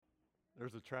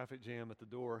There's a traffic jam at the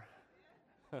door.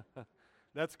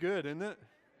 That's good, isn't it?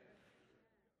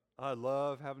 I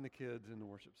love having the kids in the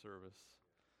worship service.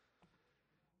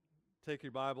 Take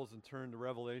your Bibles and turn to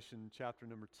Revelation chapter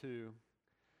number 2.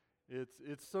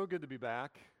 It's so good to be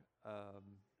back.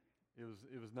 It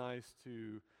was nice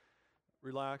to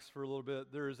relax for a little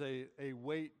bit. There is a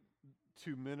weight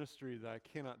to ministry that I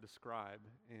cannot describe,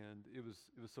 and it was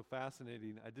so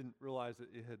fascinating. I didn't realize that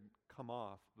it had come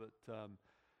off, but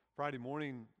Friday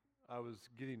morning I was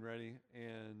getting ready,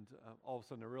 and all of a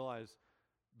sudden I realized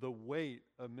the weight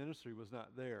of ministry was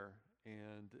not there,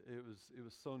 and it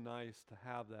was so nice to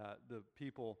have that. The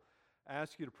people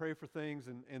ask you to pray for things,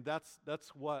 and that's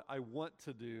what I want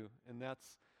to do, and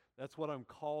that's what I'm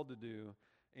called to do.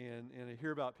 And I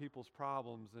hear about people's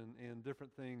problems and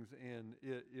different things, and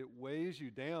it weighs you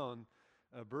down,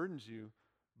 burdens you,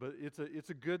 but it's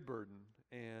a good burden.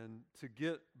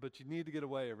 But you need to get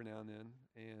away every now and then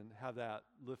and have that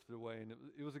lifted away. And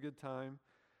it was a good time.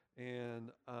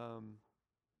 And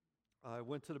I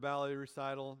went to the ballet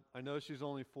recital. I know she's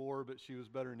only 4, but she was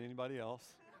better than anybody else.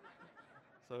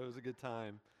 So it was a good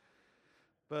time.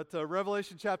 But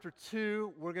Revelation chapter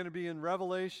 2, we're going to be in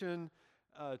Revelation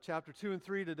chapter 2 and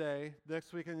 3 today.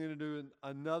 Next week I'm going to do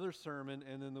another sermon,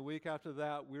 and then the week after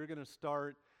that we're going to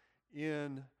start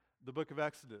in the book of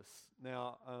Exodus.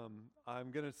 Now, I'm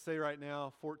going to say right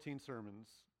now 14 sermons.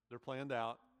 They're planned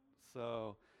out,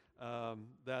 so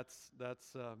that's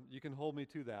you can hold me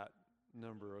to that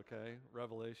number, okay?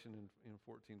 Revelation in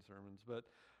 14 sermons. But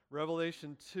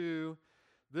Revelation 2,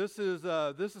 this is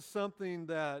something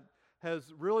that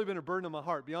has really been a burden on my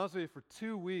heart. To be honest with you, for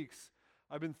 2 weeks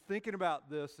I've been thinking about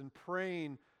this and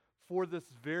praying for this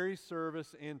very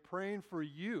service and praying for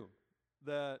you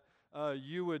that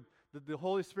that the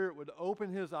Holy Spirit would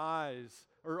open His eyes,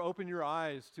 or open your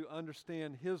eyes to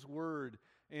understand His Word,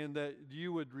 and that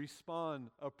you would respond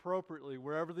appropriately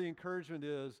wherever the encouragement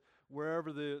is,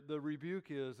 wherever the rebuke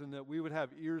is, and that we would have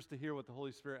ears to hear what the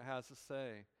Holy Spirit has to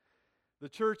say. The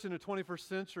church in the 21st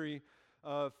century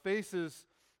faces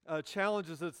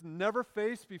challenges that's never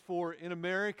faced before in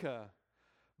America.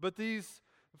 But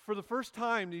for the first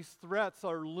time, these threats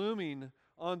are looming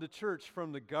on the church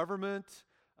from the government,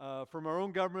 from our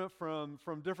own government,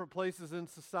 from different places in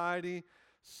society.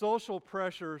 Social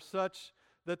pressure such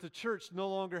that the church no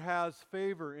longer has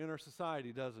favor in our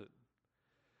society, does it?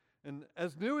 And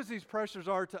as new as these pressures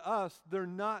are to us, they're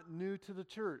not new to the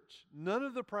church. None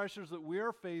of the pressures that we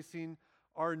are facing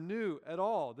are new at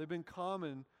all. They've been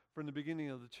common from the beginning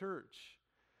of the church.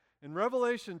 In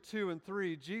Revelation 2 and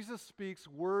 3, Jesus speaks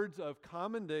words of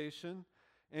commendation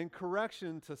and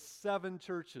correction to 7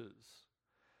 churches.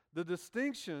 The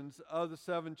distinctions of the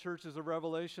 7 churches of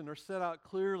Revelation are set out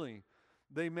clearly.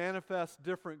 They manifest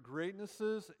different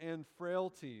greatnesses and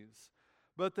frailties,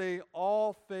 but they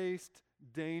all faced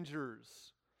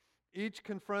dangers. Each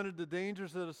confronted the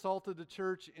dangers that assaulted the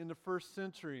church in the first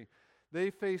century.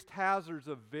 They faced hazards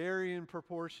of varying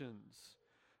proportions.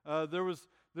 But there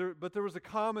was a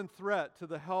common threat to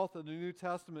the health of the New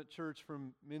Testament church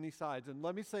from many sides. And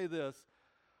let me say this,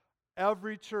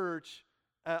 every church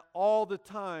at all the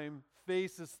time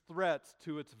faces threats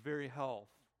to its very health.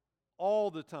 All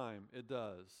the time it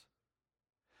does.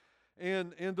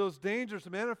 And those dangers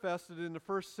manifested in the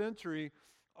first century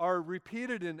are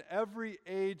repeated in every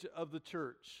age of the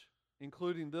church,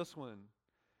 including this one.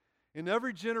 In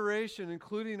every generation,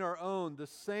 including our own, the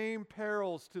same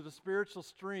perils to the spiritual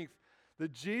strength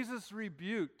that Jesus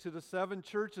rebuked to the 7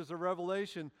 churches of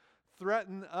Revelation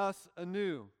threaten us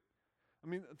anew. I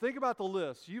mean, think about the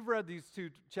list. You've read these 2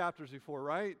 chapters before,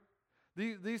 right?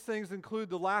 These things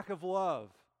include the lack of love,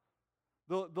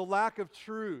 the lack of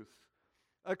truth,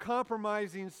 a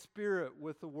compromising spirit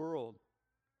with the world,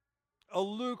 a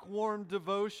lukewarm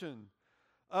devotion,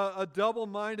 a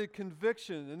double-minded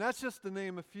conviction, and that's just to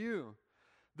name a few.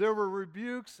 There were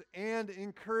rebukes and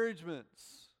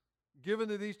encouragements given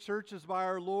to these churches by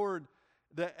our Lord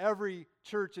that every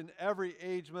church in every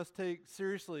age must take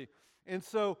seriously. And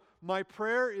so my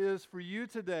prayer is for you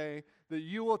today that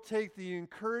you will take the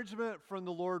encouragement from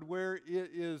the Lord where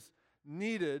it is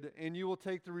needed, and you will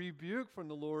take the rebuke from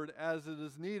the Lord as it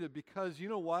is needed, because you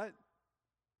know what?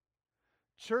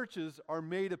 Churches are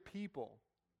made of people,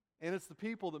 and it's the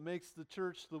people that makes the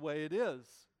church the way it is.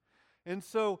 And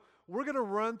so we're going to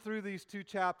run through these 2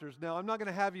 chapters. Now, I'm not going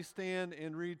to have you stand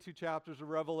and read 2 chapters of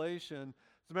Revelation.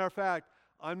 As a matter of fact,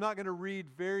 I'm not going to read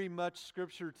very much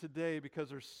scripture today because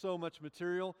there's so much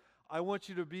material. I want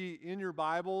you to be in your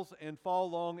Bibles and follow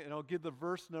along, and I'll give the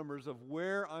verse numbers of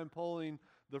where I'm pulling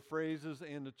the phrases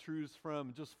and the truths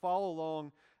from. Just follow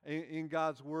along in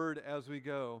God's Word as we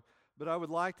go. But I would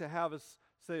like to have us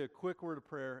say a quick word of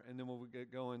prayer, and then we'll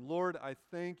get going. Lord, I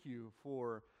thank you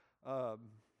for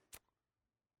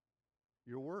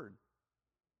your word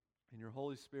and your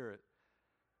Holy Spirit.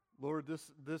 Lord,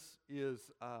 this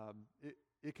is,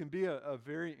 it can be a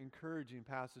very encouraging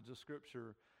passage of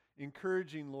Scripture.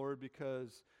 Encouraging, Lord,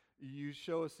 because you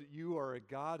show us that you are a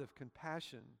God of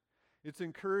compassion. It's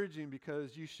encouraging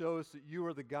because you show us that you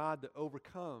are the God that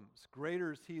overcomes.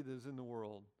 Greater is He that is in the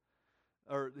world,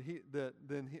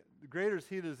 greater is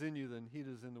He that is in you than he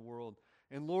that is in the world.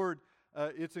 And Lord,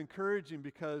 it's encouraging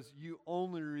because you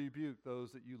only rebuke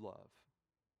those that you love.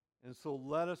 And so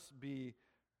let us be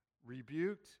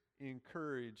rebuked,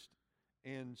 encouraged,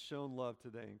 and shown love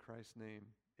today in Christ's name.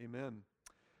 Amen.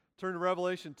 Turn to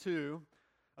Revelation 2.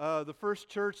 The first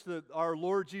church that our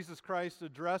Lord Jesus Christ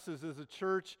addresses is a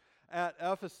church at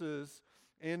Ephesus.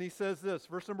 And he says this,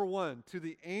 verse number 1, to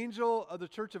the angel of the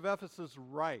church of Ephesus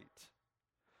write.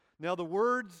 Now the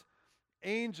words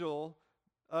angel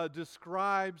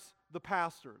describes the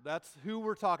pastor. That's who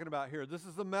we're talking about here. This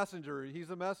is the messenger. He's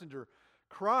a messenger.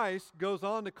 Christ goes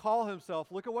on to call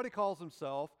himself, look at what he calls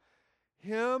himself,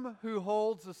 him who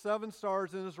holds the 7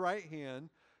 stars in his right hand,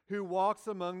 who walks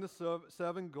among the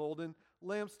 7 golden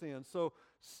lampstands. So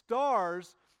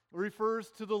stars refers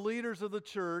to the leaders of the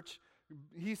church.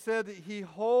 He said that he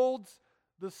holds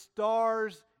the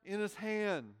stars in his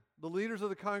hand, the leaders of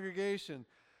the congregation.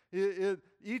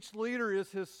 Each leader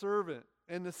is his servant.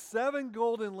 And the 7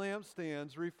 golden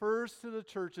lampstands refers to the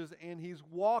churches, and he's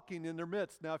walking in their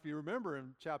midst. Now, if you remember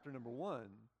in chapter number 1,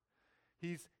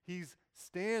 he's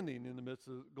standing in the midst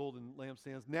of the golden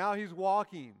lampstands. Now he's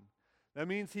walking. That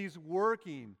means he's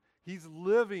working. He's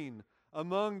living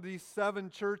among these 7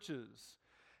 churches.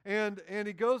 And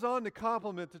he goes on to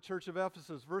compliment the church of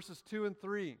Ephesus, verses 2 and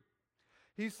 3.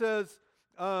 He says,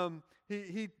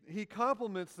 he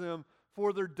compliments them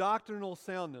for their doctrinal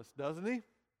soundness, doesn't he?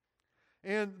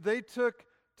 And they took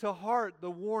to heart the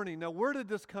warning. Now, where did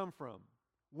this come from?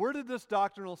 Where did this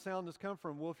doctrinal soundness come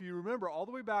from? Well, if you remember, all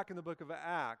the way back in the book of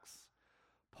Acts,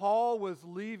 Paul was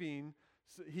leaving.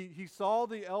 He saw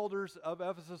the elders of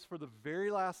Ephesus for the very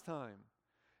last time,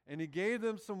 and he gave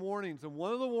them some warnings. And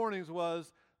one of the warnings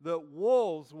was that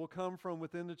wolves will come from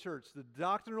within the church. The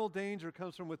doctrinal danger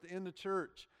comes from within the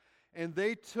church. And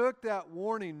they took that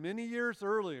warning many years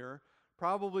earlier,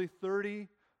 probably 30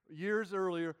 years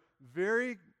earlier,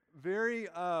 very, very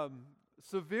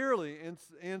severely.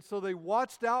 And so they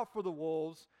watched out for the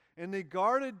wolves, and they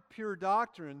guarded pure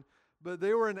doctrine, but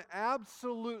they were an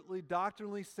absolutely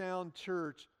doctrinally sound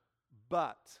church.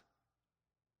 But,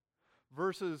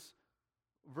 verse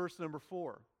number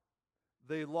 4,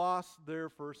 they lost their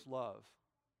first love.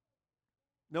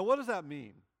 Now, what does that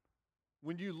mean?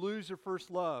 When you lose your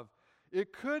first love,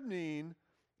 it could mean,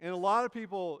 and a lot of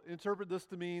people interpret this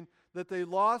to mean, that they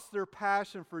lost their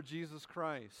passion for Jesus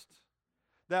Christ.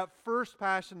 That first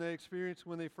passion they experienced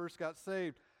when they first got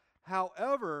saved.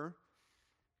 However,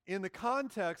 in the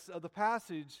context of the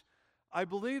passage, I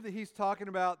believe that he's talking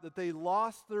about that they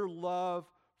lost their love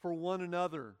for one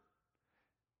another.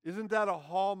 Isn't that a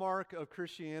hallmark of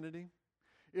Christianity?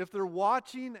 If they're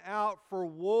watching out for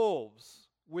wolves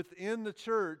within the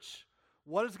church,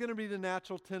 what is going to be the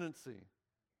natural tendency?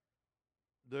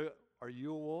 Are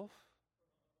you a wolf?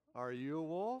 Are you a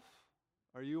wolf?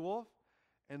 Are you a wolf?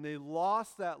 And they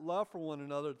lost that love for one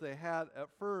another that they had at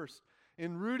first.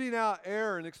 In rooting out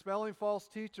error and expelling false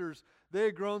teachers, they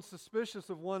had grown suspicious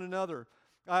of one another.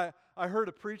 I heard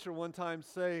a preacher one time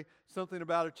say something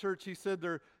about a church. He said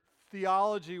their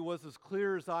theology was as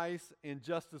clear as ice and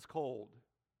just as cold.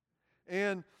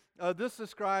 And this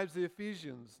describes the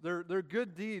Ephesians. Their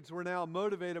good deeds were now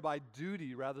motivated by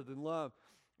duty rather than love.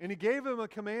 And he gave them a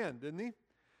command, didn't he?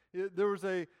 There was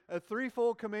a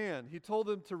threefold command. He told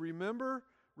them to remember,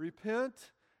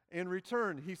 repent, and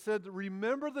return. He said,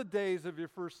 remember the days of your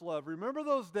first love. Remember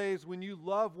those days when you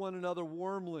loved one another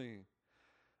warmly.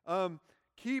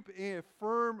 Keep a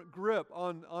firm grip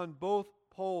on both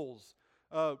poles.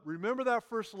 Remember that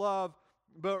first love,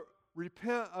 but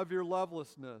repent of your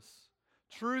lovelessness.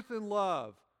 Truth and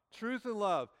love. Truth and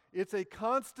love. It's a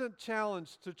constant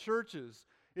challenge to churches.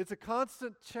 It's a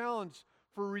constant challenge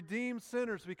for redeemed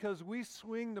sinners because we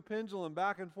swing the pendulum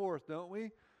back and forth, don't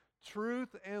we?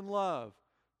 Truth and love.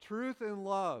 Truth and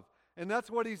love. And that's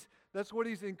what he's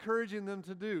encouraging them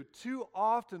to do. Too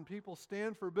often people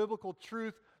stand for biblical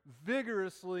truth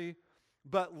vigorously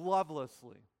but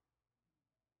lovelessly.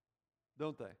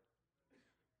 Don't they?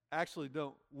 Actually,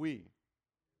 don't we?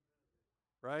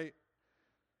 Right?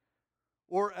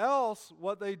 Or else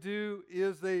what they do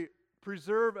is they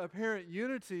preserve apparent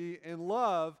unity and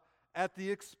love at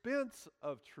the expense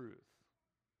of truth.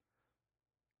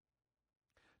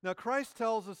 Now Christ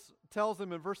tells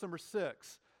them in verse number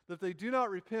 6 that if they do not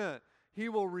repent, he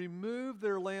will remove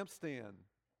their lampstand.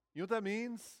 You know what that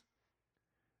means?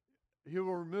 He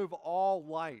will remove all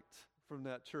light from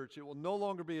that church. It will no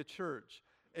longer be a church.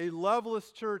 A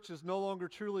loveless church is no longer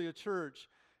truly a church,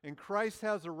 and Christ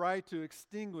has a right to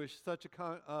extinguish such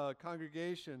a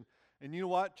congregation. And you know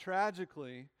what?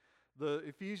 Tragically, the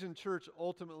Ephesian church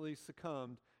ultimately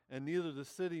succumbed, and neither the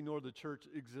city nor the church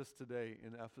exists today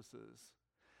in Ephesus.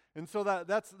 And so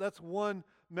that's one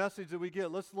message that we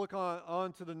get. Let's look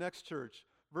on to the next church.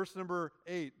 Verse number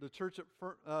 8, the church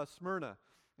at Smyrna.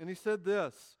 And he said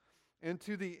this, "And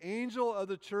to the angel of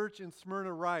the church in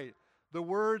Smyrna write, the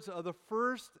words of the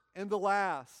first and the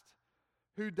last,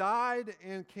 who died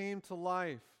and came to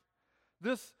life."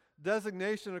 This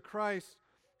designation of Christ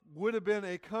would have been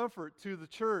a comfort to the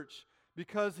church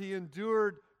because he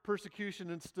endured persecution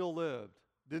and still lived,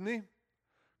 didn't he?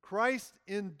 Christ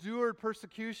endured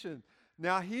persecution.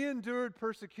 Now, he endured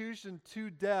persecution to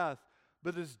death,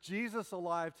 but is Jesus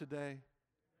alive today?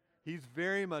 He's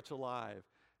very much alive.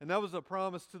 And that was a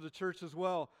promise to the church as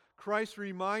well. Christ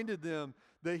reminded them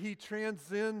that he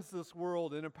transcends this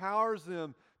world and empowers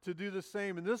them to do the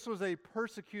same. And this was a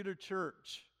persecuted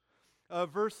church.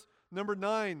 Verse number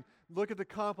 9, look at the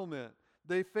complement.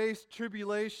 They faced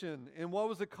tribulation. And what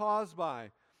was it caused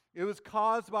by? It was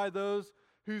caused by those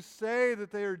who say that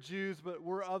they are Jews but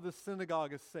were of the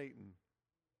synagogue of Satan.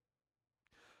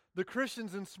 The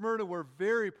Christians in Smyrna were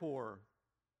very poor.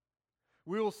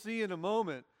 We will see in a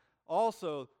moment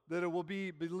also that it will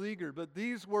be beleaguered. But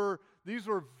these were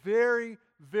very,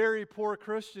 very poor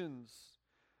Christians.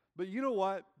 But you know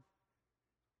what?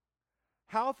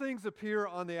 How things appear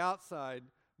on the outside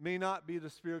may not be the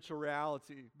spiritual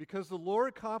reality, because the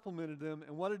Lord complimented them,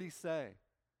 and what did he say?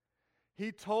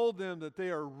 He told them that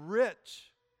they are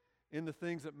rich in the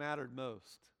things that mattered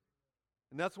most.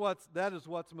 And that is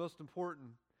what's most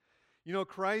important. You know,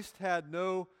 Christ had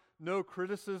no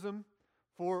criticism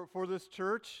for this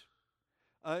church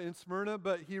in Smyrna,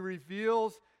 but he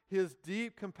reveals his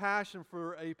deep compassion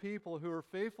for a people who are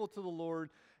faithful to the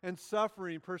Lord and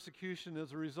suffering persecution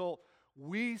as a result.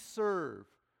 We serve,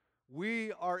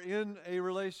 we are in a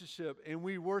relationship, and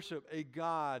we worship a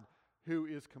God who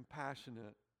is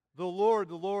compassionate. The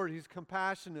Lord, he's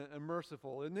compassionate and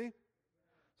merciful, isn't he?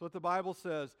 That's what the Bible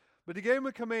says. But he gave him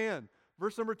a command.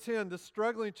 Verse number 10, the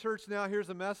struggling church now hears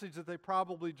a message that they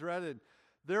probably dreaded.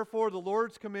 Therefore, the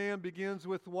Lord's command begins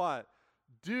with what?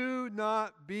 Do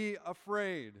not be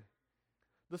afraid.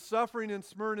 The suffering in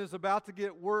Smyrna is about to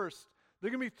get worse.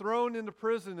 They're going to be thrown into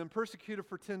prison and persecuted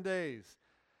for 10 days.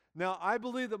 Now, I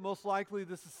believe that most likely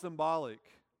this is symbolic,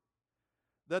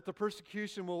 that the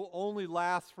persecution will only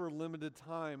last for a limited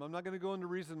time. I'm not going to go into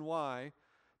reason why,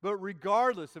 but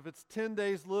regardless if it's 10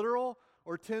 days literal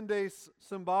or 10 days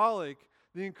symbolic,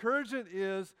 the encouragement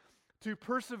is to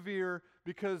persevere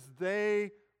because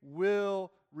they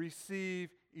will receive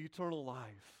eternal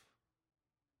life.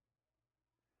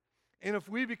 And if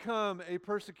we become a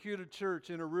persecuted church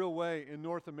in a real way in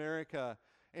North America,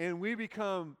 and we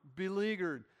become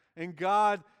beleaguered, and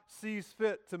God sees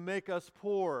fit to make us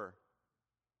poor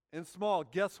and small,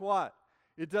 guess what?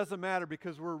 It doesn't matter,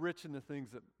 because we're rich in the things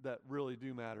that really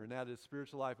do matter, and that is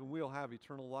spiritual life, and we'll have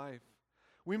eternal life.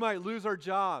 We might lose our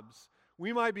jobs.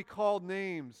 We might be called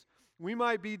names. We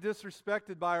might be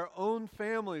disrespected by our own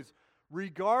families.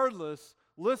 Regardless,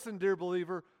 listen, dear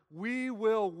believer, we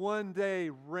will one day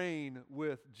reign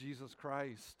with Jesus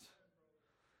Christ.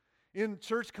 In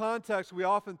church context, we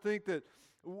often think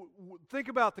think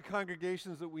about the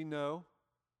congregations that we know,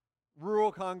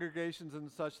 rural congregations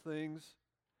and such things.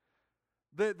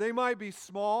 They might be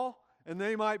small and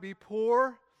they might be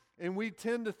poor, and we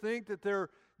tend to think that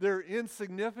they're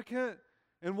insignificant.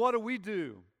 And what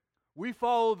do? We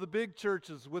follow the big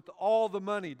churches with all the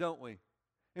money, don't we?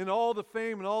 And all the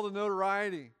fame and all the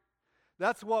notoriety.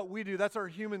 That's what we do. That's our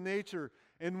human nature.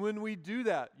 And when we do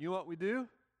that, you know what we do?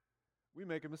 We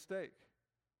make a mistake.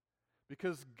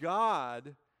 Because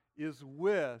God is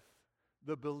with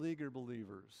the beleaguered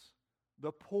believers,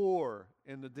 the poor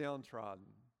and the downtrodden.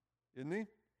 Isn't he?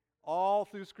 All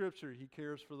through Scripture, he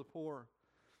cares for the poor.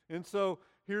 And so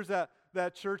here's that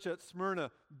church at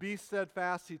Smyrna. Be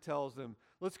steadfast, he tells them.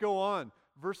 Let's go on.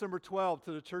 Verse number 12,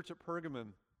 to the church at Pergamum.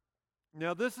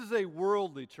 Now, this is a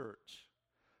worldly church.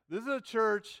 This is a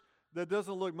church that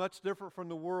doesn't look much different from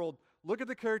the world. Look at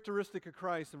the characteristic of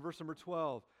Christ in verse number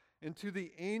 12. And to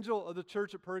the angel of the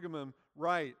church at Pergamum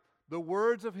write, the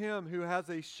words of him who has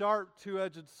a sharp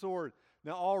two-edged sword.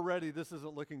 Now, already this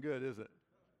isn't looking good, is it?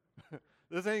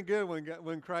 This ain't good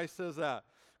when Christ says that.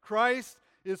 Christ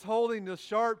is holding the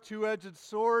sharp two-edged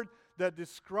sword that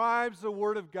describes the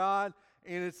Word of God,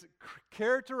 and it's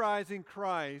characterizing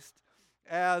Christ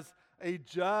as a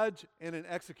judge and an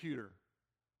executor.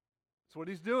 That's what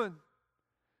he's doing.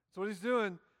 That's what he's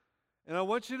doing. And I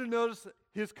want you to notice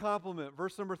his compliment,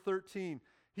 verse number 13.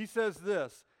 He says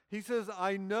this. He says,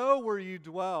 I know where you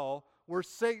dwell, where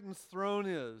Satan's throne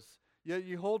is. Yet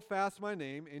you hold fast my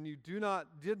name, and you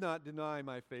did not deny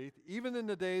my faith, even in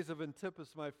the days of Antipas,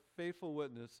 my faithful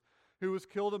witness, who was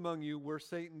killed among you, where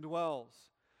Satan dwells.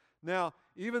 Now,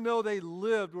 even though they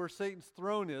lived where Satan's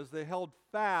throne is, they held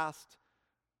fast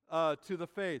to the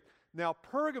faith. Now,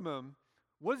 Pergamum,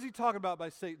 what is he talking about by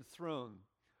Satan's throne?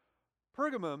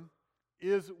 Pergamum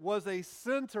was a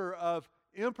center of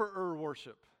emperor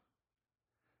worship.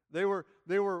 They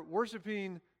were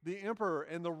worshiping the emperor,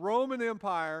 and the Roman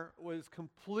Empire was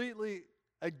completely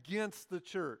against the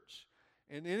church.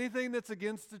 And anything that's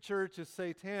against the church is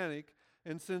satanic,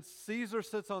 and since Caesar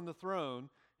sits on the throne,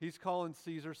 he's calling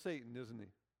Caesar Satan, isn't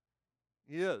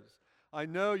he? He is. I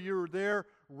know you were there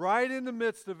right in the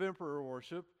midst of emperor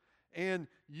worship, and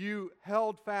you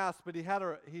held fast, but he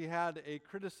had a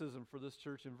criticism for this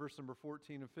church in verse number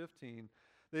 14 and 15.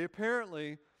 They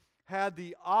apparently had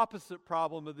the opposite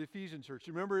problem of the Ephesian church.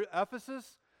 You remember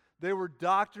Ephesus? They were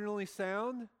doctrinally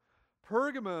sound.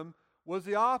 Pergamum was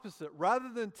the opposite. Rather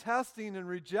than testing and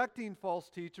rejecting false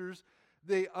teachers,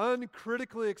 they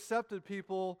uncritically accepted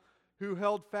people who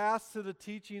held fast to the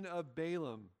teaching of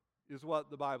Balaam, is what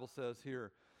the Bible says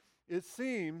here. It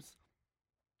seems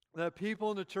that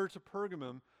people in the church of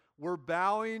Pergamum were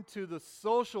bowing to the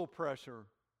social pressure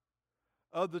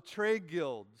of the trade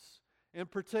guilds and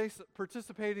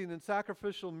participating in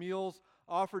sacrificial meals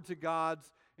offered to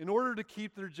gods in order to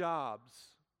keep their jobs.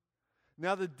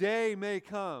 Now the day may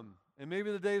come, and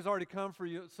maybe the day has already come for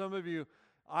you, some of you,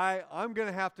 I'm going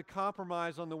to have to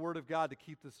compromise on the Word of God to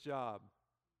keep this job.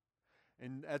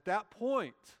 And at that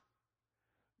point,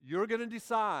 you're going to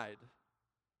decide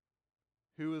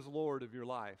who is Lord of your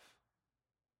life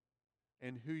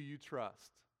and who you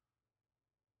trust.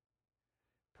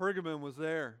 Pergamum was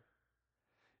there.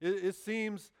 It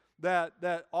seems that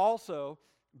also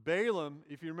Balaam,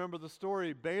 if you remember the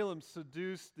story, Balaam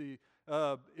seduced the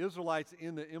Israelites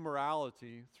into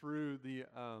immorality through the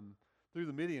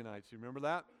Midianites. You remember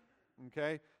that?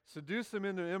 Okay? Seduced them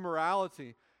into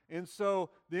immorality. And so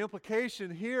the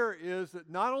implication here is that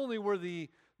not only were the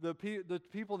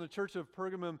people in the church of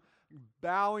Pergamum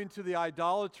bowing to the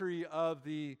idolatry of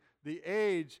the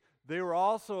age, they were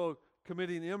also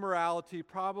committing immorality,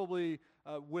 probably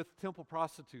with temple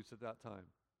prostitutes at that time.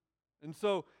 And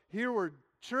so here were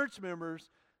church members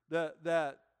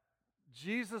that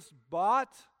Jesus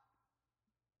bought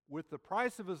with the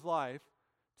price of his life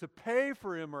to pay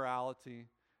for immorality,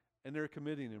 and they're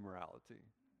committing immorality.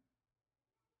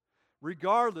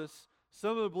 Regardless,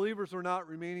 some of the believers were not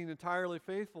remaining entirely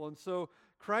faithful, and so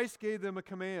Christ gave them a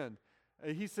command.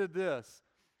 He said this.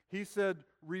 He said,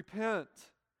 repent.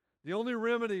 The only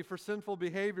remedy for sinful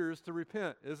behavior is to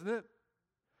repent, isn't it?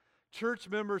 Church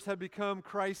members have become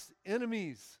Christ's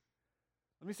enemies.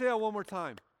 Let me say that one more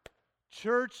time.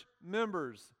 Church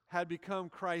members had become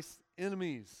Christ's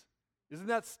enemies. Isn't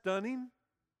that stunning?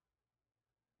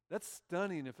 That's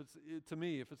stunning to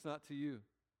me if it's not to you.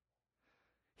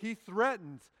 He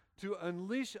threatens to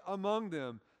unleash among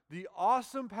them the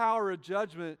awesome power of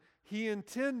judgment he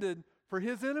intended for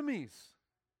his enemies.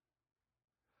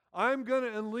 I'm going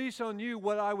to unleash on you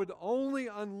what I would only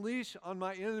unleash on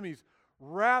my enemies.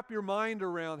 Wrap your mind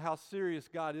around how serious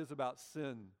God is about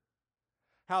sin.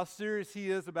 How serious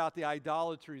he is about the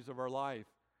idolatries of our life.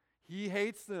 He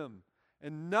hates them,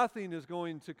 and nothing is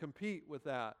going to compete with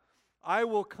that. I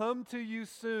will come to you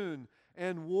soon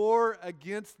and war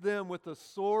against them with the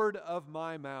sword of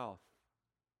my mouth.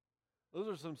 Those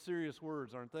are some serious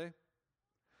words, aren't they?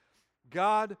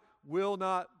 God will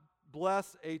not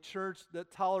bless a church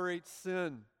that tolerates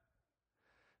sin.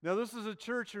 Now, this is a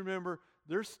church, remember,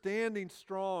 they're standing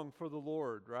strong for the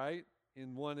Lord, right?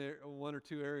 In one or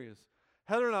two areas.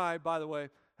 Heather and I, by the way,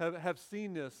 have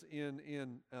seen this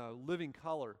in living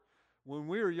color. When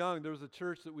we were young, there was a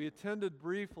church that we attended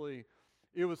briefly.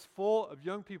 It was full of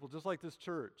young people, just like this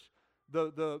church.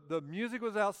 The music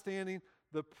was outstanding.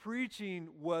 The preaching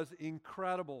was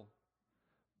incredible.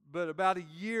 But about a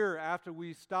year after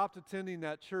we stopped attending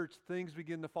that church, things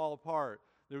began to fall apart.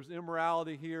 There was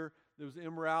immorality here. There was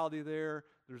immorality there.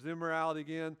 There's immorality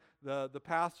again. The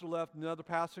pastor left. Another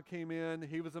pastor came in.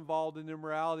 He was involved in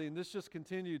immorality. And this just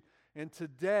continued. And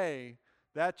today,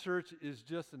 that church is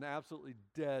just an absolutely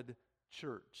dead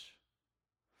church.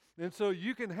 And so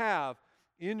you can have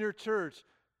in your church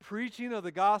preaching of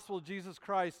the gospel of Jesus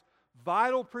Christ,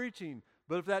 vital preaching.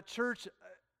 But if that church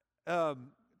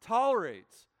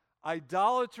tolerates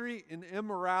idolatry and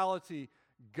immorality,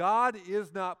 God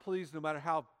is not pleased no matter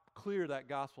how clear that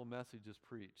gospel message is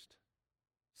preached.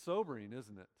 Sobering,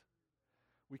 isn't it?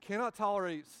 We cannot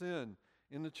tolerate sin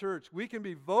in the church. We can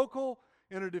be vocal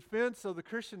in our defense of the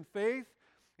Christian faith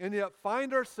and yet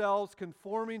find ourselves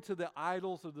conforming to the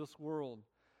idols of this world.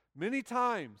 Many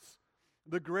times,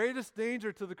 the greatest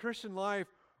danger to the Christian life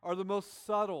are the most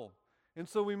subtle. And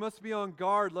so we must be on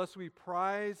guard lest we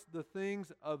prize the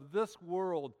things of this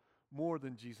world more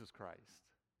than Jesus Christ.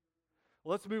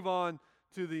 Let's move on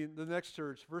to the next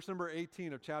church. Verse number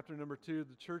 18 of chapter number 2,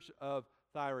 the church of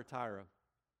Thyatira.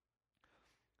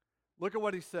 Look at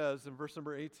what he says in verse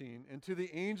number 18. And to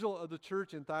the angel of the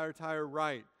church in Thyatira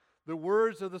write, the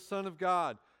words of the Son of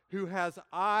God, who has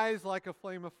eyes like a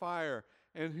flame of fire,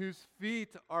 and whose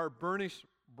feet are burnished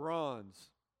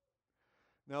bronze.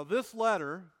 Now this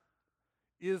letter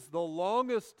is the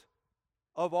longest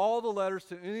of all the letters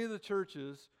to any of the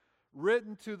churches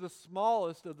written to the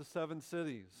smallest of the 7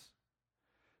 cities.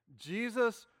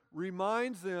 Jesus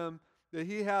reminds them that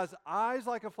he has eyes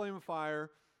like a flame of fire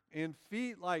and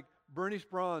feet like burnished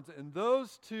bronze. And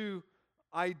those two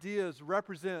ideas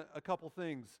represent a couple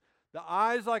things. The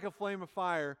eyes like a flame of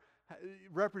fire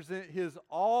represent his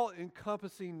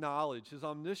all-encompassing knowledge, his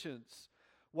omniscience,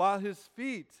 while his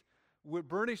feet with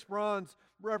burnished bronze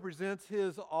represents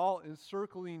his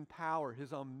all-encircling power,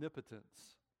 his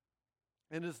omnipotence.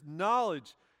 And his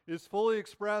knowledge is fully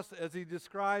expressed as he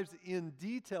describes in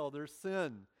detail their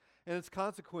sin and its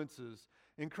consequences.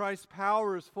 And Christ's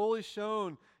power is fully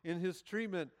shown in his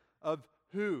treatment of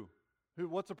who?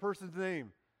 What's a person's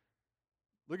name?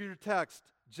 Look at your text.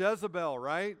 Jezebel,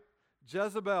 right?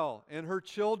 Jezebel and her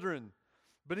children.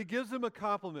 But he gives them a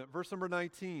compliment. Verse number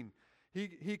 19.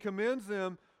 He commends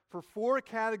them for 4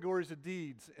 categories of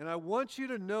deeds. And I want you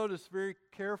to notice very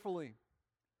carefully.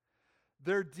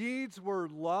 Their deeds were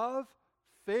love,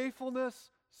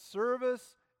 faithfulness,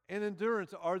 service, and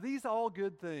endurance. Are these all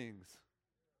good things?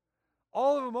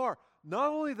 All of them are. Not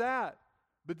only that,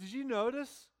 but did you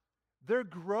notice? They're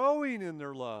growing in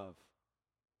their love.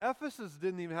 Ephesus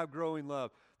didn't even have growing love.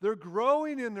 They're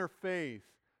growing in their faith,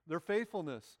 their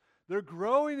faithfulness. They're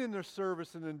growing in their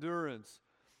service and endurance.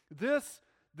 This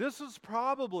is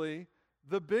probably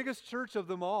the biggest church of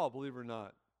them all, believe it or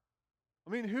not. I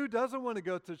mean, who doesn't want to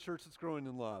go to a church that's growing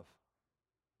in love?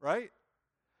 Right?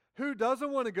 Who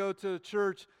doesn't want to go to a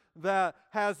church that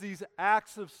has these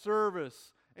acts of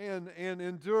service and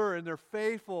endure and they're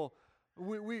faithful?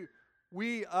 We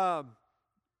want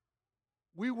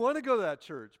to go to that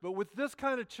church, but with this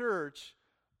kind of church,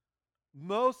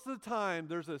 most of the time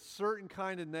there's a certain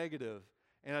kind of negative,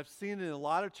 and I've seen it in a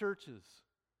lot of churches,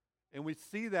 and we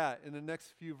see that in the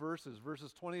next few verses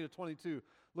 20 to 22.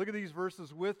 Look at these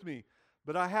verses with me.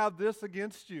 But I have this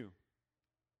against you,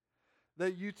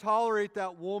 that you tolerate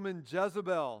that woman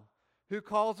Jezebel, who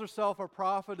calls herself a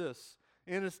prophetess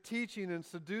and is teaching and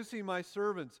seducing my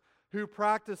servants who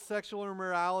practice sexual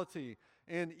immorality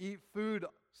and eat food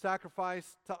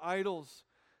sacrificed to idols.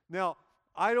 Now,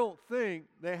 I don't think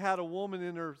they had a woman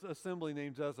in their assembly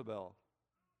named Jezebel.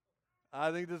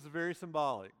 I think this is very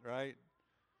symbolic, right?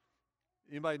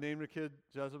 Anybody name their kid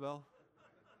Jezebel?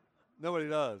 Nobody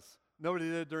does.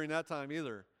 Nobody did during that time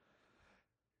either.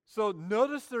 So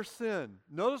notice their sin.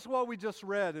 Notice what we just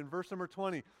read in verse number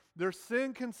 20. Their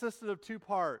sin consisted of 2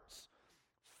 parts.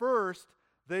 First,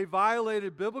 they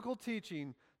violated biblical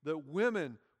teaching that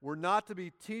women were not to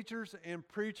be teachers and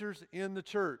preachers in the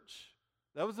church.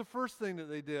 That was the first thing that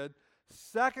they did.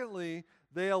 Secondly,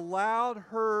 they allowed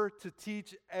her to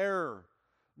teach error.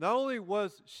 Not only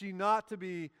was she not to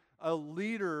be a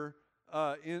leader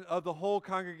of the whole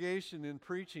congregation in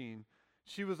preaching,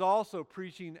 she was also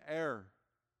preaching error.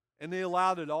 And they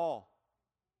allowed it all.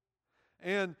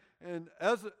 And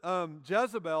as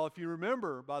Jezebel, if you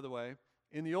remember, by the way,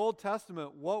 in the Old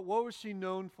Testament, what was she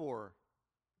known for?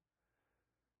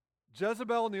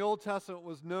 Jezebel in the Old Testament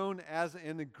was known as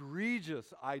an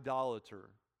egregious idolater,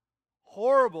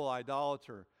 horrible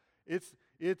idolater.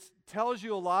 It tells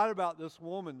you a lot about this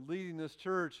woman leading this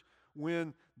church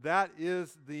when that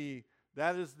is the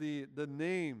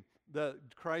name that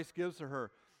Christ gives to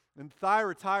her. And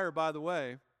Thyatira, by the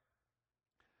way,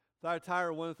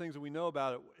 Thyatira, one of the things that we know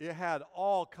about it, it had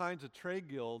all kinds of trade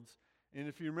guilds. And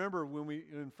if you remember when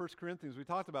in 1 Corinthians, we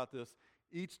talked about this,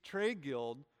 each trade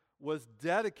guild was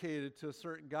dedicated to a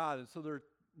certain god. And so there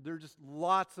are just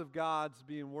lots of gods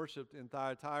being worshipped in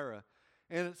Thyatira.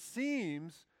 And it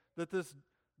seems that this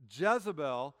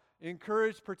Jezebel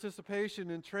encouraged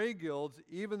participation in trade guilds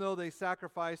even though they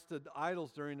sacrificed to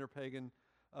idols during their pagan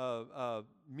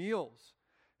meals.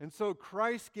 And so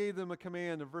Christ gave them a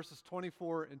command in verses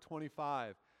 24 and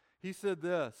 25. He said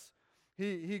this.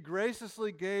 He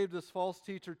graciously gave this false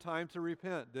teacher time to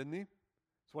repent, didn't he?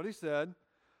 That's what he said.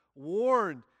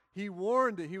 He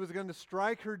warned that he was going to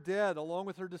strike her dead along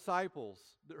with her disciples.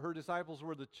 Her disciples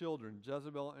were the children,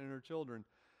 Jezebel and her children.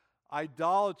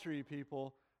 Idolatry,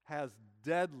 people, has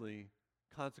deadly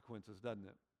consequences, doesn't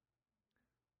it?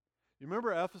 You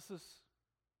remember Ephesus?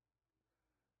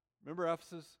 Remember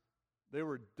Ephesus? They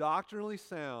were doctrinally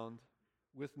sound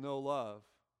with no love.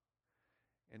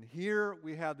 And here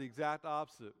we have the exact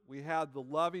opposite. We have the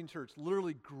loving church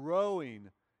literally growing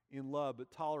in love but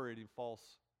tolerating false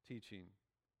teaching.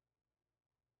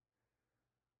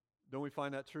 Don't we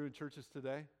find that true in churches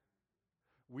today?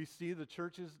 We see the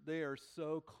churches, they are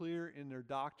so clear in their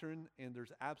doctrine and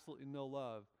there's absolutely no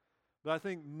love. But I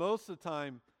think most of the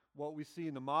time what we see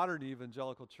in the modern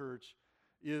evangelical church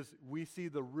is we see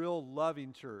the real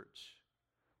loving church,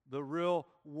 the real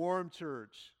warm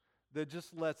church that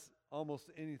just lets almost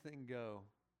anything go,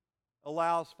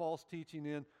 allows false teaching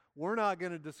in. We're not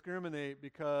going to discriminate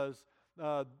because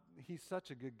he's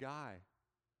such a good guy.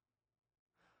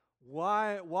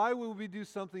 Why would we do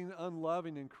something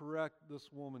unloving and correct this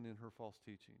woman in her false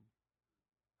teaching?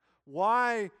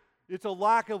 Why? It's a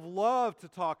lack of love to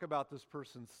talk about this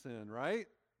person's sin, right?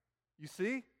 You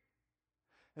see?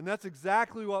 And that's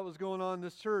exactly what was going on in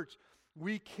this church.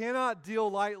 We cannot deal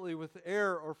lightly with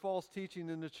error or false teaching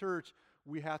in the church.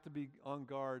 We have to be on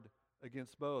guard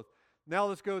against both. Now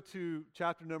let's go to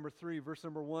chapter number 3, verse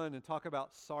number 1, and talk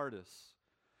about Sardis.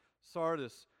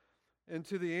 Sardis. And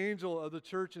to the angel of the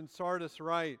church in Sardis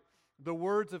write, the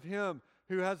words of him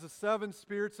who has the 7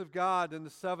 spirits of God and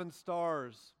the 7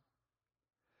 stars.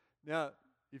 Now,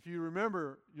 if you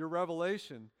remember your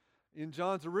revelation, in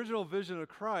John's original vision of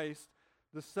Christ,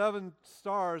 the 7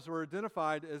 stars were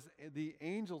identified as the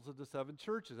angels of the 7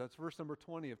 churches. That's verse number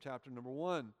 20 of chapter number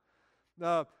 1.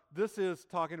 Now, this is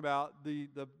talking about the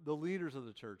leaders of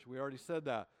the church. We already said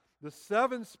that. The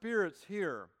 7 spirits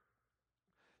here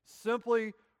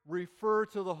simply refer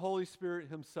to the Holy Spirit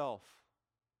himself.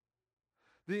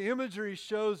 The imagery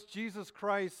shows Jesus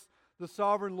Christ, the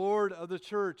sovereign Lord of the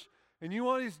church. And you know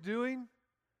what he's doing?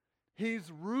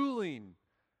 He's ruling.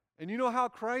 And you know how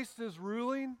Christ is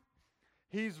ruling?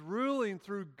 He's ruling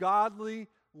through godly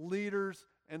leaders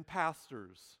and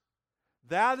pastors.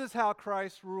 That is how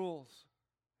Christ rules.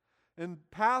 And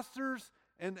pastors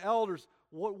and elders,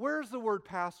 where's the word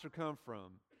pastor come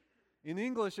from? In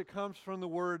English, it comes from the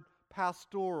word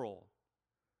pastoral.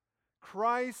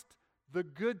 Christ, the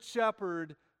good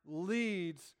shepherd,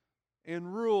 leads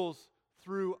and rules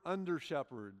through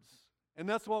under-shepherds. And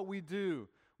that's what we do.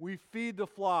 We feed the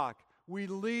flock. We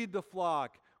lead the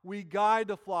flock. We guide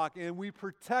the flock. And we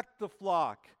protect the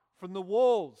flock from the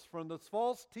wolves, from this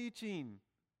false teaching.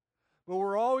 But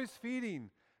we're always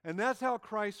feeding. And that's how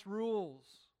Christ rules.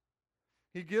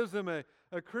 He gives them a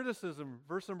criticism.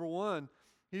 Verse number 1,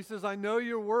 he says, I know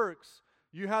your works.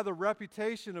 You have the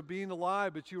reputation of being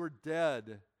alive, but you are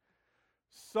dead.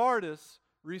 Sardis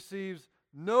receives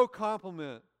no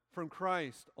compliment from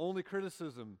Christ, only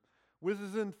criticism. With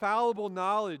his infallible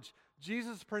knowledge,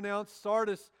 Jesus pronounced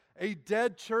Sardis a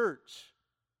dead church.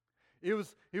 It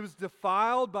was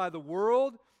defiled by the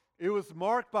world. It was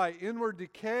marked by inward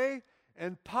decay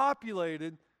and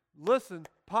populated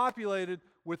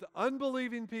with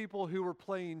unbelieving people who were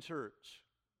playing church.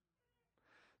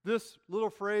 This little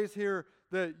phrase here,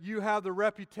 that you have the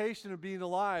reputation of being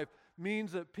alive,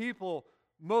 means that people,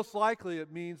 most likely it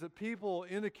means that people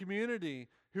in the community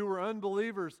who were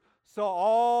unbelievers saw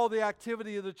all the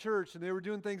activity of the church and they were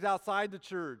doing things outside the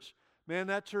church. Man,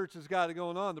 that church has got it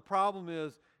going on. The problem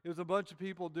is, it was a bunch of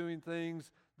people doing things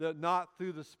that not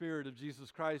through the Spirit of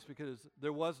Jesus Christ, because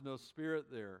there was no Spirit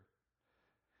there.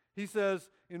 He says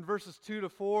in verses 2 to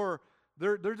 4,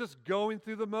 they're just going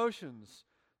through the motions.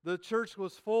 The church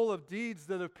was full of deeds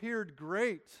that appeared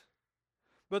great,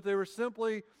 but they were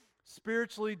simply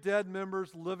spiritually dead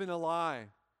members living a lie.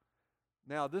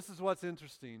 Now, this is what's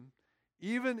interesting.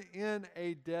 Even in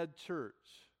a dead church,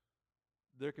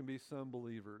 there can be some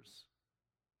believers.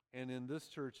 And in this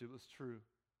church, it was true.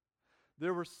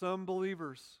 There were some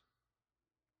believers.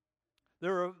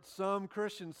 There were some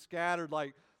Christians scattered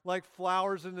like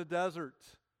flowers in the desert,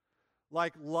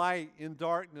 like light in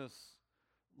darkness,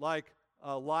 like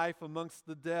life amongst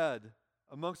the dead,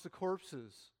 amongst the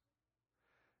corpses.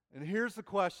 And here's the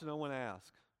question I want to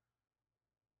ask.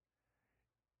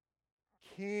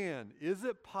 Is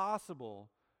it possible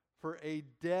for a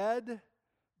dead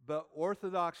but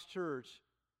Orthodox church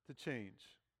to change?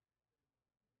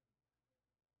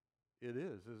 It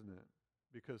is, isn't it?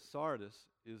 Because Sardis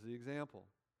is the example.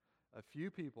 a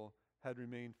few people had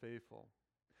remained faithful.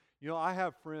 You know, I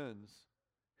have friends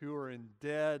who are in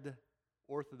dead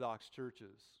Orthodox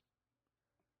churches,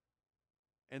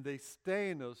 and they stay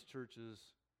in those churches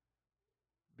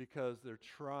because they're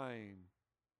trying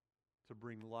to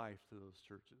bring life to those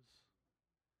churches.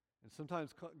 And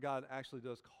sometimes God actually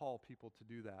does call people to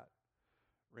do that.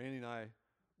 Randy and I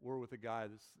were with a guy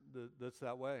that's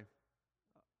that way.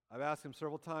 I've asked him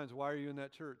several times, why are you in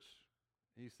that church?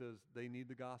 He says, they need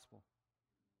the gospel,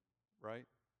 right?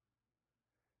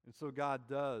 And so God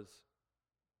does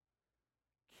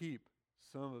keep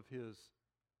some of his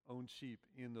own sheep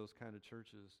in those kind of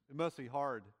churches. It must be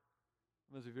hard.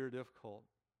 It must be very difficult.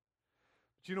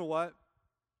 But you know what?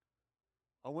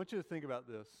 I want you to think about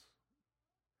this.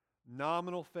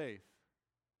 Nominal faith,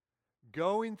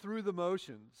 going through the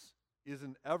motions, is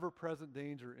an ever-present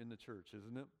danger in the church,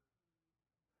 isn't it?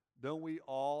 Don't we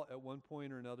all, at one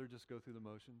point or another, just go through the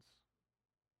motions?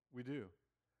 We do.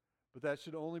 But that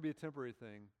should only be a temporary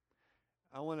thing.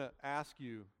 I want to ask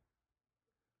you,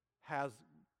 has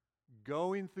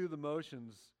going through the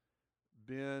motions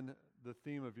been the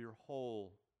theme of your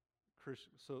whole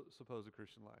supposed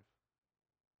Christian life?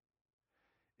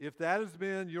 If that has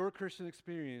been your Christian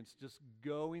experience, just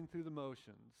going through the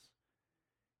motions,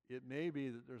 it may be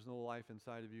that there's no life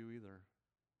inside of you either.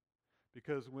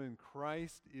 Because when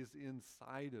Christ is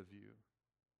inside of you,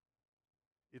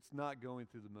 it's not going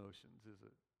through the motions, is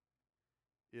it?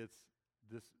 It's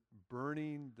this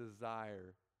burning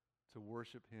desire to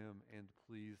worship him and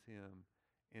please him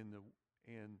and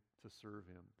to serve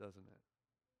him, doesn't it?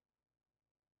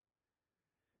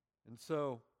 And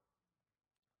so,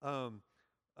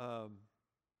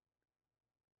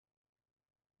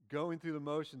 going through the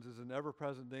motions is an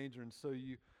ever-present danger, and so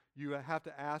you have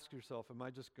to ask yourself, am I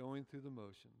just going through the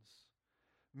motions?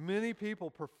 Many people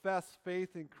profess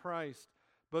faith in Christ,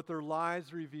 but their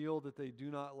lives reveal that they do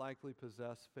not likely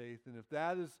possess faith. And if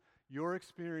that is your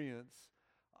experience,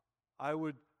 I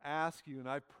would ask you, and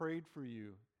I prayed for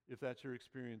you, if that's your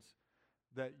experience,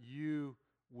 that you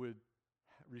would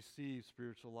receive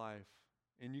spiritual life.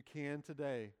 And you can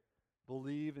today.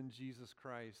 Believe in Jesus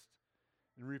Christ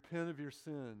and repent of your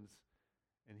sins,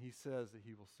 and he says that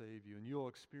he will save you, and you'll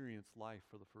experience life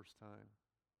for the first time.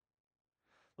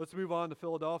 Let's move on to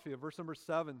Philadelphia. Verse number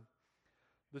 7.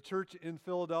 The church in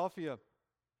Philadelphia.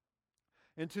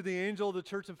 And to the angel of the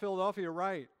church in Philadelphia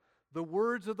write, the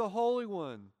words of the Holy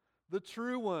One, the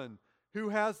true one, who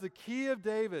has the key of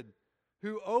David,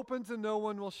 who opens and no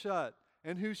one will shut,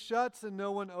 and who shuts and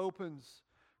no one opens.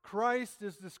 Christ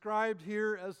is described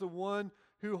here as the one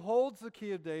who holds the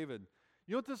key of David.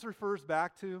 You know what this refers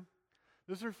back to?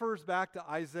 This refers back to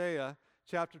Isaiah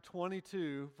chapter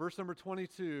 22, verse number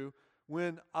 22,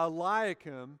 when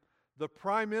Eliakim, the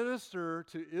prime minister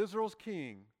to Israel's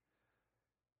king,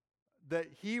 that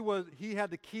he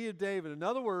had the key of David. In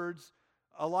other words,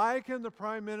 Eliakim, the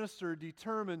prime minister,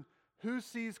 determined who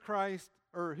sees Christ,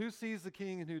 or who sees the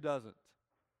king and who doesn't.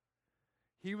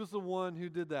 He was the one who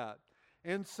did that.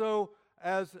 And so,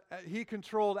 as he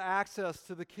controlled access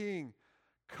to the king,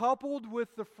 coupled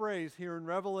with the phrase here in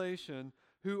Revelation,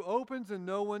 who opens and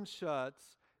no one shuts,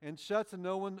 and shuts and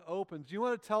no one opens. Do you know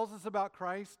what it tells us about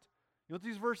Christ? You know what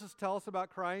these verses tell us about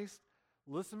Christ?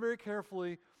 Listen very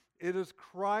carefully. It is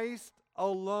Christ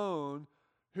alone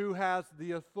who has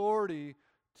the authority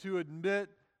to admit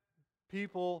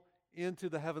people into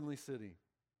the heavenly city.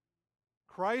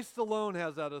 Christ alone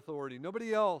has that authority,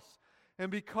 nobody else. And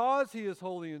because he is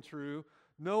holy and true,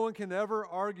 no one can ever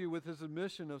argue with his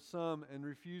admission of some and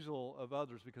refusal of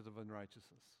others because of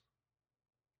unrighteousness.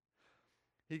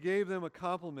 He gave them a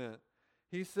compliment.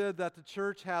 He said that the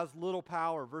church has little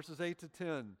power, verses 8 to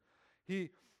 10.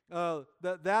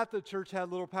 That the church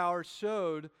had little power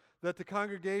showed that the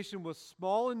congregation was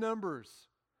small in numbers.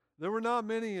 There were not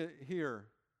many here,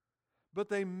 but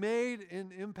they made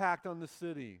an impact on the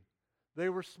city. They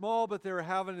were small, but they were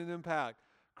having an impact.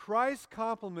 Christ's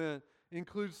compliment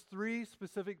includes 3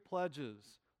 specific pledges.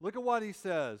 Look at what he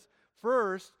says.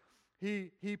 First,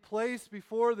 he placed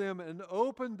before them an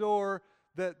open door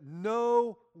that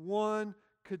no one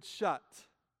could shut.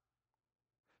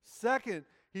 Second,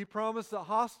 he promised that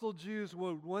hostile Jews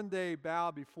would one day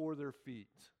bow before their feet.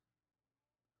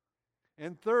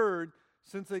 And third,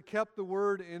 since they kept the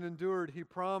word and endured, he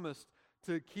promised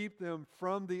to keep them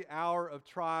from the hour of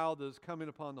trial that is coming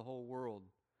upon the whole world.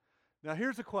 Now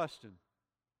here's a question.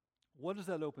 What is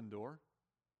that open door?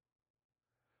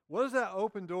 What is that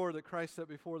open door that Christ set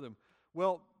before them?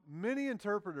 Well, many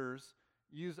interpreters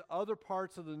use other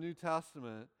parts of the New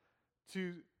Testament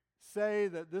to say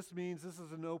that this means this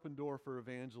is an open door for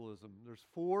evangelism. There's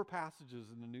 4 passages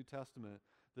in the New Testament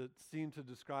that seem to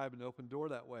describe an open door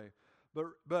that way.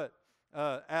 But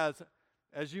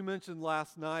as you mentioned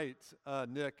last night,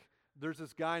 Nick, there's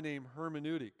this guy named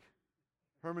hermeneutic,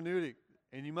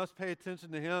 and you must pay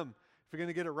attention to him if you're going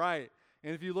to get it right.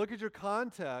 And if you look at your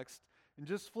context and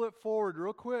just flip forward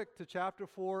real quick to chapter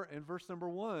 4 and verse number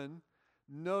 1,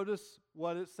 notice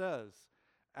what it says.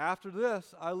 After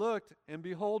this, I looked, and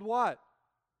behold what?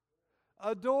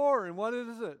 A door. And what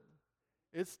is it?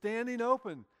 It's standing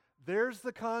open. There's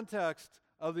the context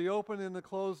of the open and the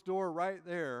closed door right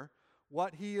there.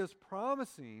 What he is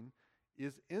promising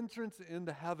is entrance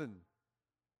into heaven.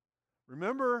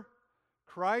 Remember,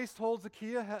 Christ holds the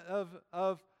key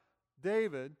of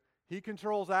David. He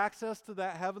controls access to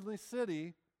that heavenly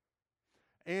city.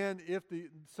 And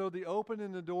so the open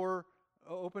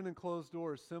and closed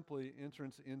door is simply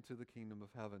entrance into the kingdom of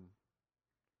heaven.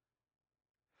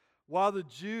 While the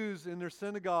Jews in their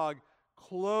synagogue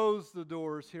closed the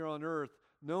doors here on earth,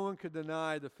 no one could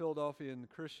deny the Philadelphian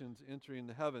Christians entering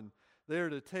into heaven. They are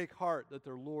to take heart that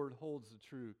their Lord holds the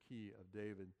true key of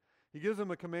David. He gives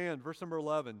them a command, verse number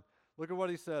 11. Look at what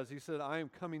he says. He said, I am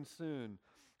coming soon.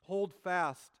 Hold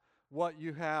fast what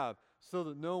you have, so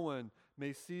that no one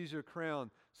may seize your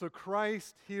crown. So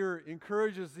Christ here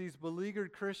encourages these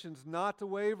beleaguered Christians not to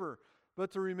waver,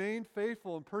 but to remain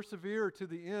faithful and persevere to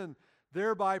the end,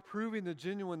 thereby proving the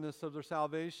genuineness of their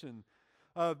salvation.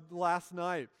 Last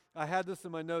night, I had this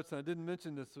in my notes, and I didn't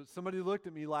mention this, but somebody looked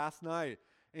at me last night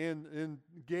and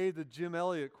gave the Jim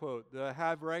Elliot quote that I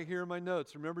have right here in my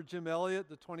notes. Remember Jim Elliot,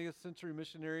 the 20th century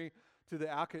missionary to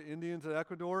the Auca Indians of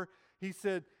Ecuador? He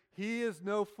said, he is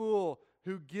no fool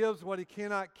who gives what he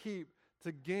cannot keep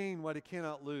to gain what he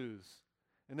cannot lose.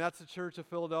 And that's the church of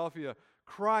Philadelphia.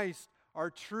 Christ, our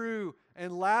true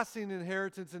and lasting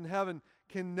inheritance in heaven,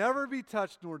 can never be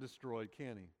touched nor destroyed,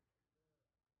 can he?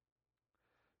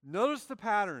 Notice the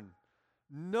pattern.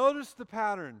 Notice the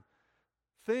pattern.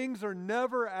 Things are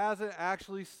never as it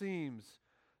actually seems.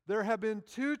 There have been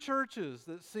two churches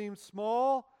that seem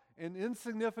small and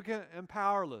insignificant and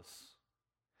powerless.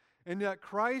 And yet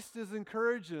Christ is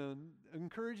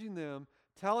encouraging them,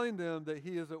 telling them that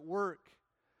he is at work.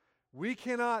 We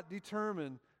cannot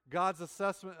determine God's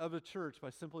assessment of a church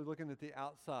by simply looking at the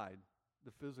outside,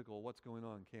 the physical, what's going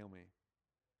on, can we?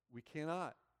 We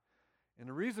cannot. And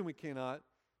the reason we cannot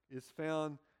is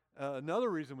found, another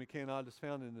reason we cannot is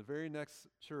found in the very next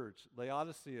church,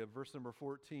 Laodicea, verse number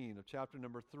 14 of chapter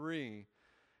number 3.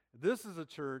 This is a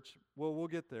church, well, we'll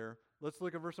get there. Let's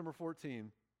look at verse number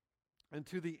 14. And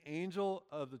to the angel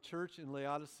of the church in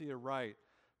Laodicea write,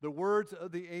 the words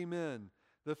of the Amen,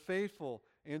 the faithful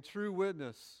and true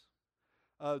witness,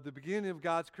 the beginning of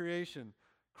God's creation.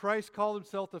 Christ called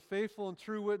himself the faithful and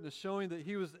true witness, showing that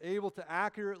he was able to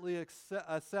accurately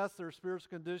assess their spiritual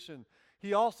condition.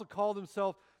 He also called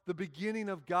himself the beginning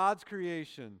of God's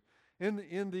creation. In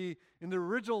the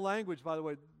original language, by the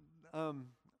way,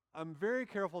 I'm very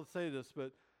careful to say this,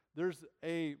 but there's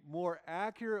a more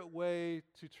accurate way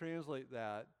to translate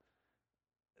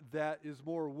that is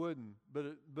more wooden.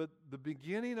 But the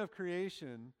beginning of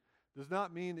creation does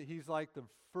not mean that he's like the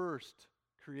first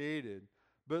created,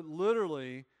 but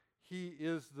literally he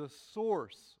is the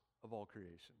source of all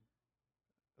creation.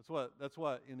 That's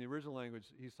what in the original language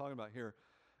he's talking about here.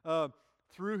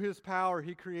 Through his power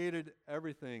he created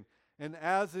everything. And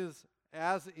as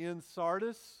in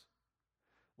Sardis,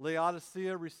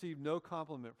 Laodicea received no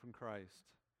compliment from Christ,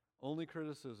 only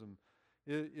criticism.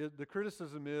 The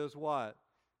criticism is what?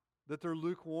 That they're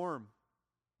lukewarm,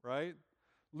 right?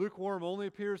 Lukewarm only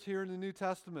appears here in the New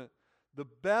Testament. The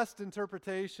best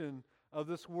interpretation of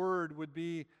this word would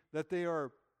be that they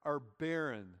are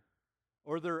barren,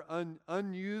 or they're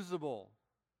unusable.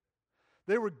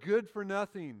 They were good for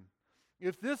nothing.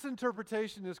 If this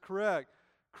interpretation is correct,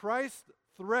 Christ's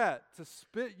threat to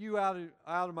spit you out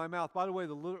of my mouth, by the way,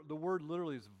 the word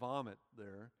literally is vomit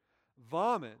there.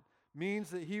 Vomit means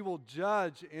that he will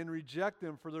judge and reject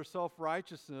them for their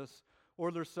self-righteousness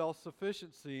or their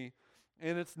self-sufficiency.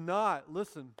 And it's not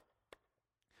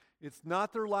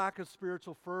their lack of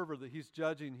spiritual fervor that he's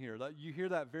judging here. You hear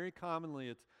that very commonly.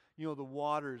 It's, the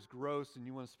water is gross and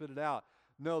you want to spit it out.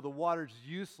 No, the water's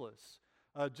useless.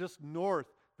 Just north,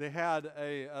 they had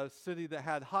a city that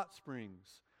had hot springs.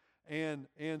 And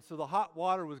so the hot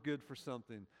water was good for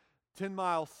something. 10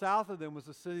 miles south of them was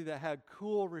a city that had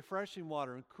cool, refreshing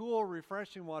water. And cool,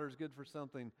 refreshing water is good for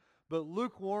something. But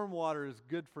lukewarm water is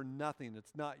good for nothing.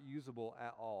 It's not usable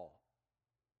at all.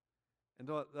 And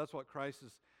that's what Christ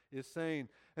is saying.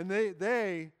 And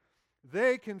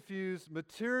they confuse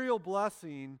material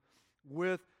blessing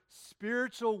with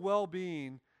spiritual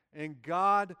well-being, and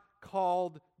God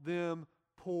called them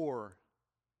poor.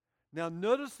 Now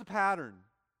notice the pattern.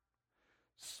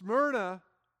 Smyrna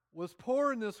was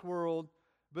poor in this world,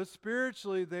 but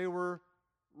spiritually they were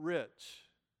rich.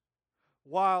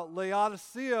 While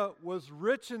Laodicea was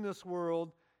rich in this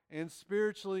world and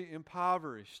spiritually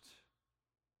impoverished.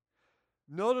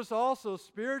 Notice also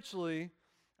spiritually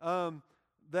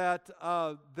that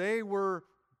they were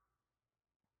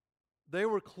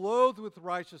clothed with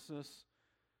righteousness.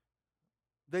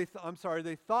 They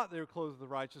thought they were clothed with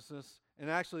righteousness, and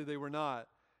actually they were not.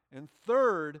 And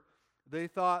third, they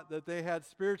thought that they had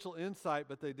spiritual insight,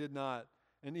 but they did not.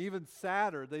 And even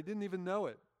sadder, they didn't even know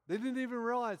it. They didn't even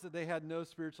realize that they had no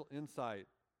spiritual insight.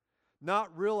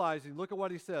 Not realizing, look at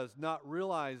what he says, not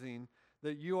realizing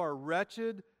that you are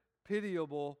wretched,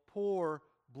 pitiable, poor,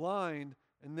 blind,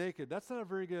 and naked. That's not a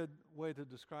very good way to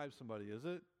describe somebody, is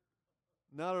it?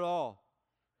 Not at all.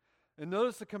 And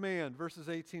notice the command, verses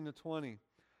 18 to 20.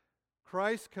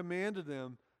 Christ commanded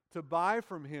them to buy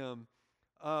from him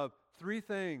three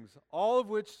things, all of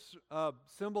which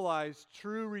symbolize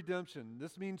true redemption.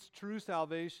 This means true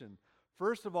salvation.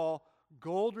 First of all,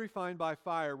 gold refined by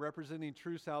fire, representing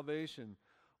true salvation.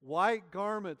 White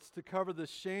garments to cover the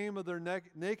shame of their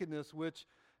nakedness, which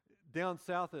down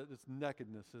south it's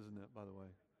nakedness, isn't it, by the way?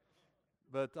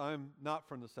 But I'm not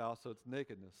from the south, so it's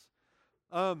nakedness.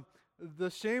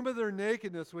 The shame of their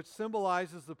nakedness, which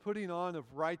symbolizes the putting on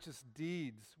of righteous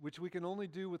deeds, which we can only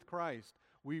do with Christ.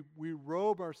 We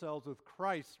robe ourselves with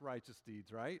Christ's righteous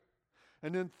deeds, right?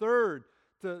 And then third,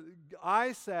 to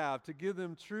eye salve to give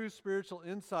them true spiritual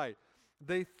insight.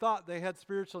 They thought they had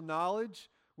spiritual knowledge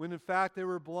when in fact they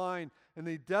were blind, and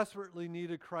they desperately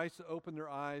needed Christ to open their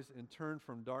eyes and turn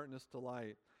from darkness to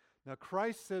light. Now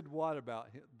Christ said what about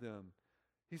them?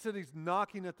 He said he's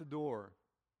knocking at the door.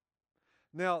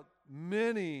 Now,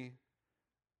 many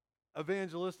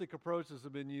evangelistic approaches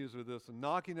have been used with this, and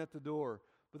knocking at the door.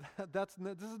 But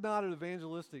this is not an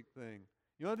evangelistic thing.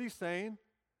 You know what he's saying?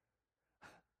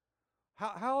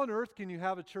 How on earth can you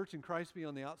have a church and Christ be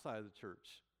on the outside of the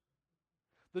church?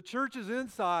 The church is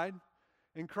inside,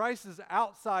 and Christ is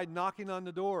outside knocking on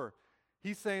the door.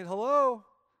 He's saying, hello,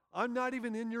 I'm not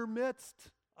even in your midst.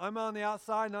 I'm on the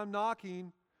outside, and I'm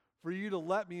knocking for you to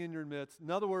let me in your midst. In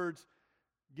other words,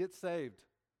 get saved.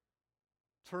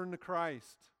 Turn to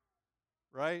Christ,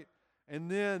 right? And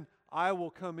then I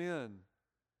will come in,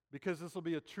 because this will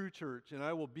be a true church, and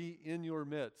I will be in your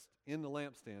midst, in the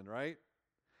lampstand, right?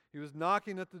 He was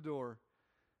knocking at the door,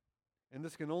 and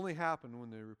this can only happen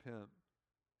when they repent.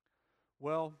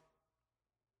 Well,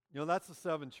 that's the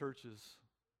 7 churches.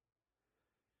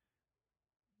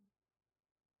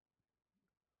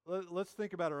 Let's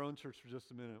think about our own church for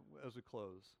just a minute as we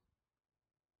close.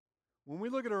 When we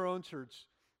look at our own church,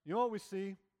 you know what we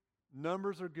see?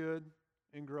 Numbers are good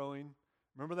and growing.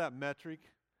 Remember that metric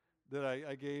that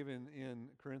I gave in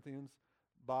Corinthians?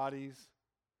 Bodies,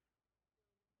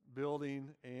 building,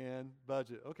 and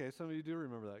budget. Okay, some of you do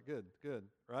remember that. Good,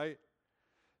 right?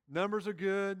 Numbers are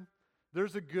good.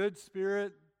 There's a good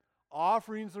spirit.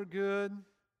 Offerings are good.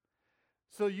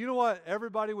 So you know what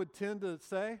everybody would tend to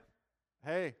say?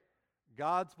 Hey,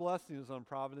 God's blessing is on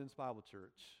Providence Bible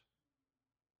Church.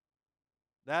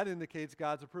 That indicates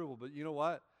God's approval. But you know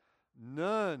what?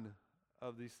 None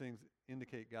of these things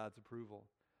indicate God's approval.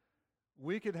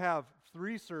 We could have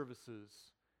 3 services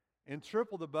and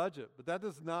triple the budget, but that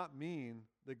does not mean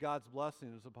that God's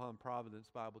blessing is upon Providence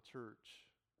Bible Church.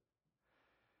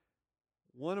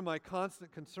 One of my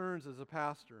constant concerns as a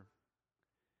pastor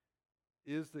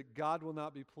is that God will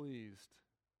not be pleased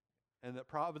and that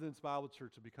Providence Bible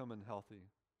Church will become unhealthy.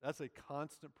 That's a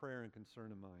constant prayer and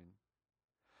concern of mine.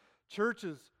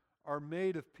 Churches are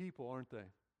made of people, aren't they?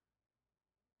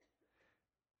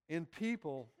 In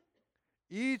people,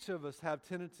 each of us have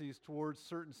tendencies towards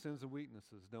certain sins and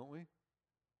weaknesses, don't we?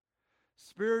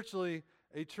 Spiritually,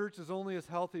 a church is only as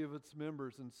healthy as its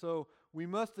members, and so we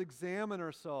must examine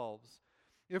ourselves.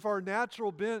 If our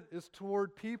natural bent is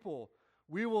toward people,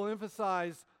 we will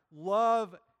emphasize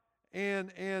love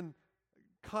and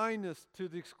kindness to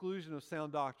the exclusion of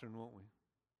sound doctrine, won't we?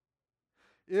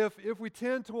 If we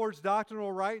tend towards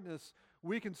doctrinal rightness,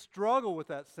 we can struggle with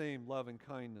that same love and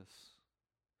kindness.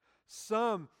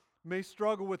 Some may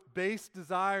struggle with base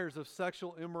desires of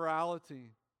sexual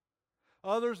immorality.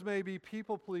 Others may be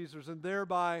people pleasers, and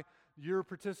thereby you're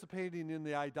participating in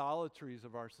the idolatries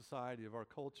of our society, of our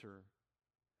culture.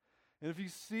 And if you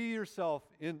see yourself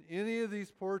in any of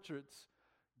these portraits,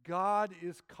 God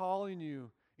is calling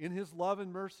you, in His love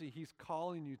and mercy, He's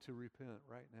calling you to repent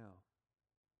right now.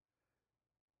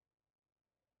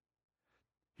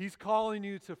 He's calling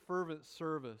you to fervent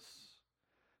service,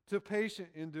 to patient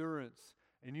endurance.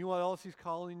 And you know what else He's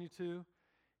calling you to?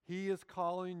 He is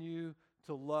calling you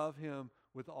to love Him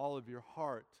with all of your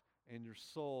heart and your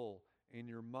soul and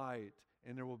your might.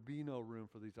 And there will be no room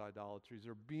for these idolatries.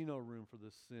 There will be no room for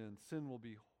this sin. Sin will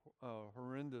be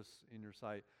horrendous in your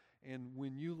sight. And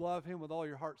when you love Him with all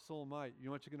your heart, soul, and might, you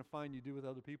know what you're going to find you do with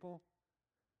other people?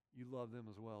 You love them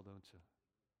as well, don't you?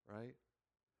 Right?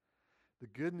 The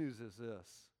good news is this,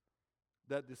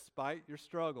 that despite your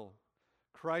struggle,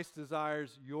 Christ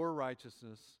desires your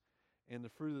righteousness and the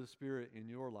fruit of the Spirit in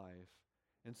your life.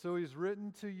 And so He's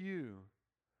written to you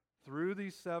through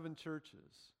these 7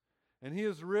 churches. And He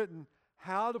has written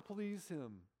how to please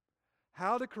Him,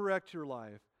 how to correct your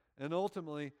life, and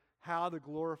ultimately how to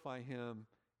glorify Him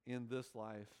in this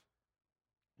life.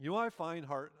 You know what I find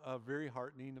very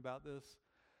heartening about this?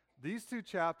 These 2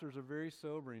 chapters are very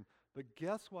sobering, but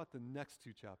guess what the next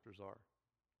 2 chapters are?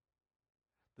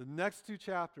 The next 2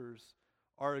 chapters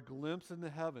are a glimpse into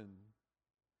heaven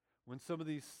when some of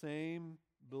these same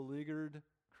beleaguered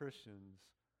Christians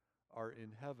are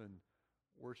in heaven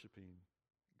worshiping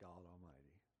God Almighty.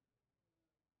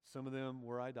 Some of them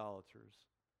were idolaters.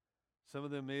 Some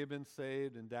of them may have been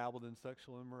saved and dabbled in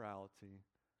sexual immorality.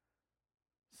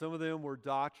 Some of them were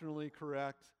doctrinally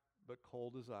correct but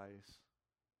cold as ice.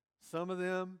 Some of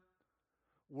them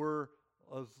were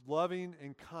as loving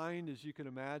and kind as you can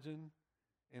imagine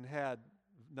and had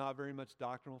not very much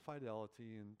doctrinal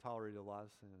fidelity and tolerated a lot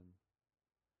of sin.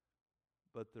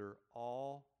 But they're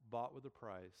all bought with a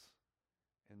price,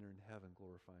 and they're in heaven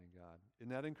glorifying God.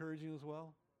 Isn't that encouraging as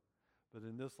well? But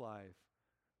in this life,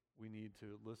 we need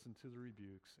to listen to the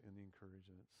rebukes and the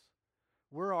encouragements.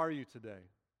 Where are you today?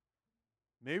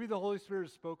 Maybe the Holy Spirit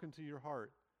has spoken to your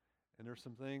heart, and there's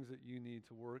some things that you need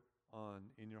to work on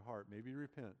in your heart. Maybe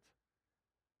repent.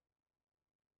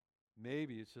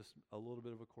 Maybe it's just a little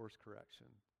bit of a course correction.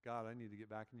 God, I need to get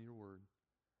back into your word.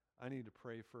 I need to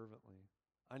pray fervently.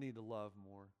 I need to love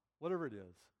more. Whatever it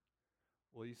is.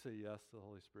 Will you say yes to the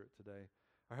Holy Spirit today?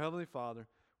 Our Heavenly Father,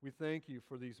 we thank you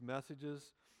for these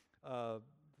messages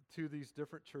to these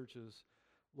different churches.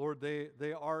 Lord,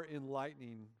 they are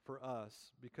enlightening for us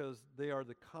because they are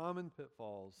the common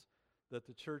pitfalls that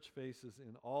the church faces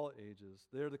in all ages.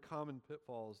 They're the common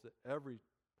pitfalls that every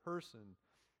person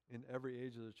in every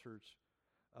age of the church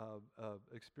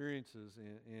experiences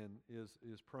and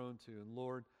is prone to. And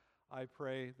Lord, I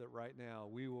pray that right now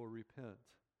we will repent.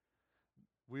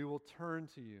 We will turn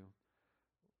to you.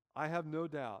 I have no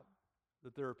doubt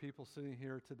that there are people sitting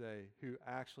here today who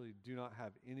actually do not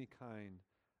have any kind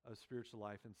of spiritual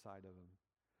life inside of them.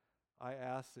 I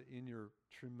ask that in your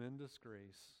tremendous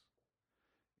grace,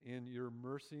 in your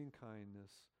mercy and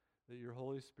kindness, that your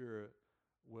Holy Spirit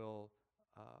will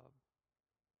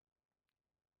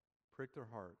prick their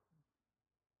heart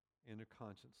and their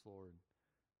conscience, Lord,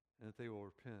 and that they will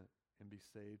repent and be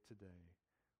saved today.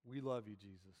 We love you,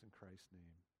 Jesus, in Christ's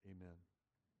name. Amen.